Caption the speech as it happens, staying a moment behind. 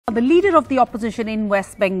The leader of the opposition in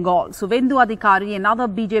West Bengal, Suvendu Adhikari, and other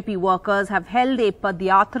BJP workers have held a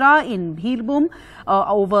Padyatra in Birbhum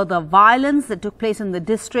over the violence that took place in the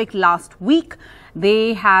district last week.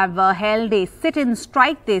 They have held a sit-in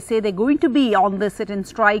strike. They say they're going to be on the sit-in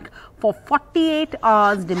strike for 48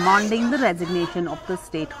 hours, demanding the resignation of the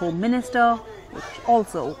state home minister, which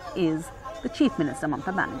also is the chief minister,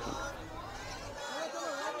 Mamata Banerjee.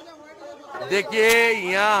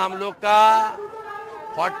 देखिए यहाँ हम लोग का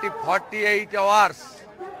 48 hours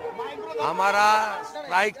हमारा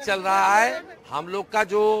strike चल रहा है। हम लोग का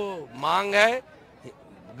जो मांग है,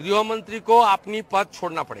 गृह मंत्री को अपनी पद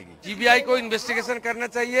छोड़ना पड़ेगी। सीबीआई को इन्वेस्टिगेशन करना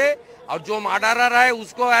चाहिए और जो मर्डरर है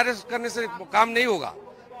उसको अरेस्ट करने से काम नहीं होगा।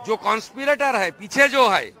 जो कॉन्स्पिरेटर है, पीछे जो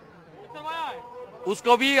है,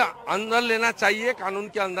 उसको भी अंदर लेना चाहिए, कानून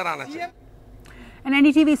के अंदर आना चाहिए। And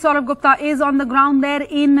NDTV Saurav Gupta is on the ground there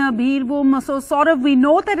in Birbhum. So Saurav, we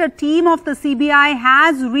know that a team of the CBI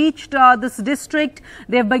has reached this district.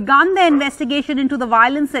 They've begun their investigation into the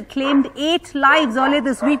violence that claimed 8 lives earlier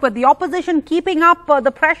this week, but the opposition keeping up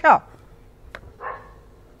the pressure.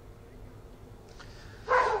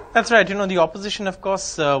 That's right. The opposition, of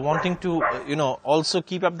course, wanting to, also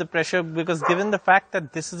keep up the pressure, because given the fact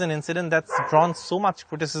that this is an incident that's drawn so much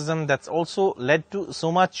criticism, that's also led to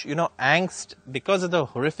so much, angst because of the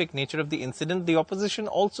horrific nature of the incident, the opposition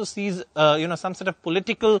also sees, some sort of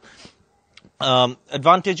political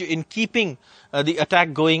advantage in keeping the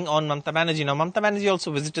attack going on Mamata Banerjee. Now, Mamata Banerjee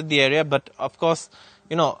also visited the area, but of course,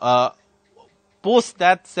 post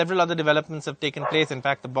that, several other developments have taken place. In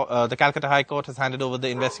fact, the Calcutta High Court has handed over the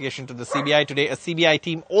investigation to the CBI. Today, a CBI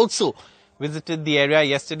team also visited the area.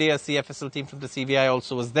 Yesterday, a CFSL team from the CBI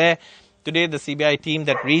also was there. Today, the CBI team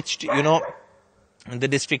that reached, the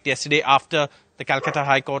district yesterday after the Calcutta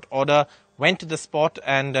High Court order went to the spot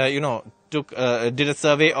and, did a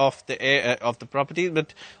survey of the property.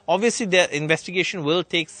 But obviously, the investigation will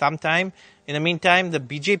take some time. In the meantime, the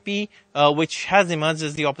BJP, which has emerged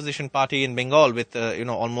as the opposition party in Bengal with,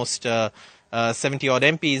 almost 70-odd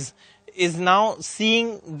MPs, is now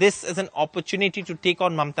seeing this as an opportunity to take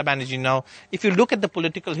on Mamata Banerjee. Now, if you look at the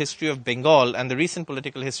political history of Bengal and the recent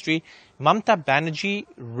political history, Mamata Banerjee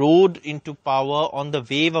rode into power on the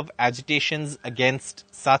wave of agitations against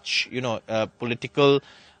such, political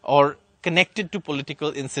or connected to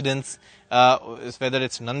political incidents, whether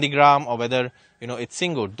it's Nandigram or whether, it's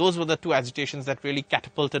Singur. Those were the two agitations that really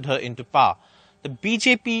catapulted her into power. The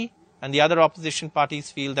BJP and the other opposition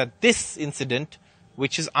parties feel that this incident,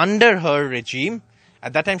 which is under her regime,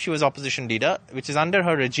 at that time she was opposition leader, which is under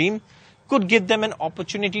her regime, could give them an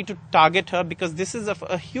opportunity to target her, because this is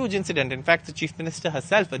a huge incident. In fact, the chief minister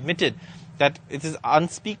herself admitted that it is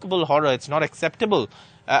unspeakable horror. It's not acceptable,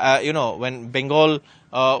 when Bengal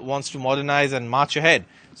wants to modernize and march ahead.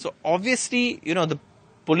 So obviously, the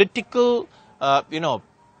political,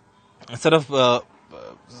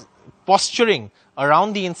 posturing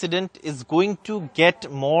around the incident is going to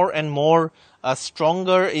get more and more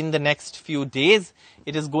stronger in the next few days.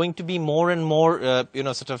 It is going to be more and more,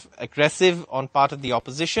 aggressive on part of the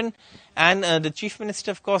opposition. And the chief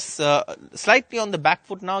minister, of course, slightly on the back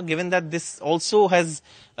foot now, given that this also has,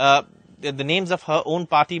 the names of her own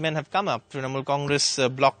party men have come up. Trinamool Congress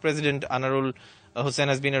bloc president Anarul Hussain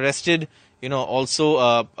has been arrested. Also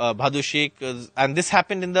Bhadu Sheikh, and this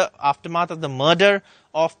happened in the aftermath of the murder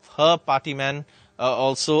of her party man,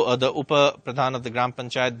 also the Upa Pradhan of the Gram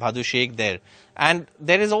Panchayat, Bhadu Sheikh there. And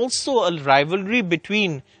there is also a rivalry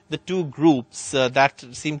between the two groups that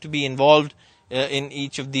seem to be involved in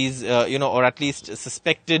each of these, or at least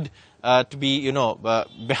suspected to be,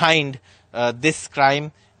 behind this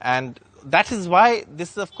crime. And that is why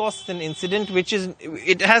this is, of course, an incident which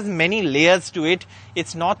it has many layers to it.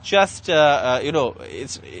 It's not just, it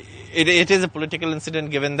is a political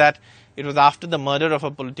incident, given that it was after the murder of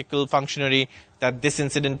a political functionary that this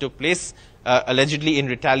incident took place, allegedly in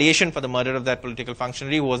retaliation for the murder of that political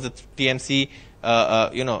functionary, who was the TMC,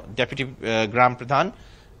 deputy Gram Pradhan.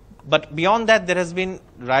 But beyond that, there has been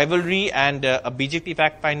rivalry, and a BJP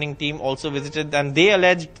fact-finding team also visited, and they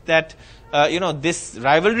alleged that, this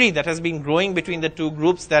rivalry that has been growing between the two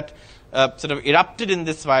groups that erupted in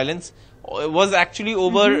this violence was actually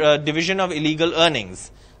over division of illegal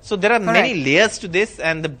earnings. So there are many layers to this,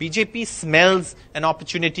 and the BJP smells an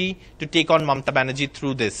opportunity to take on Mamata Banerjee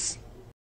through this.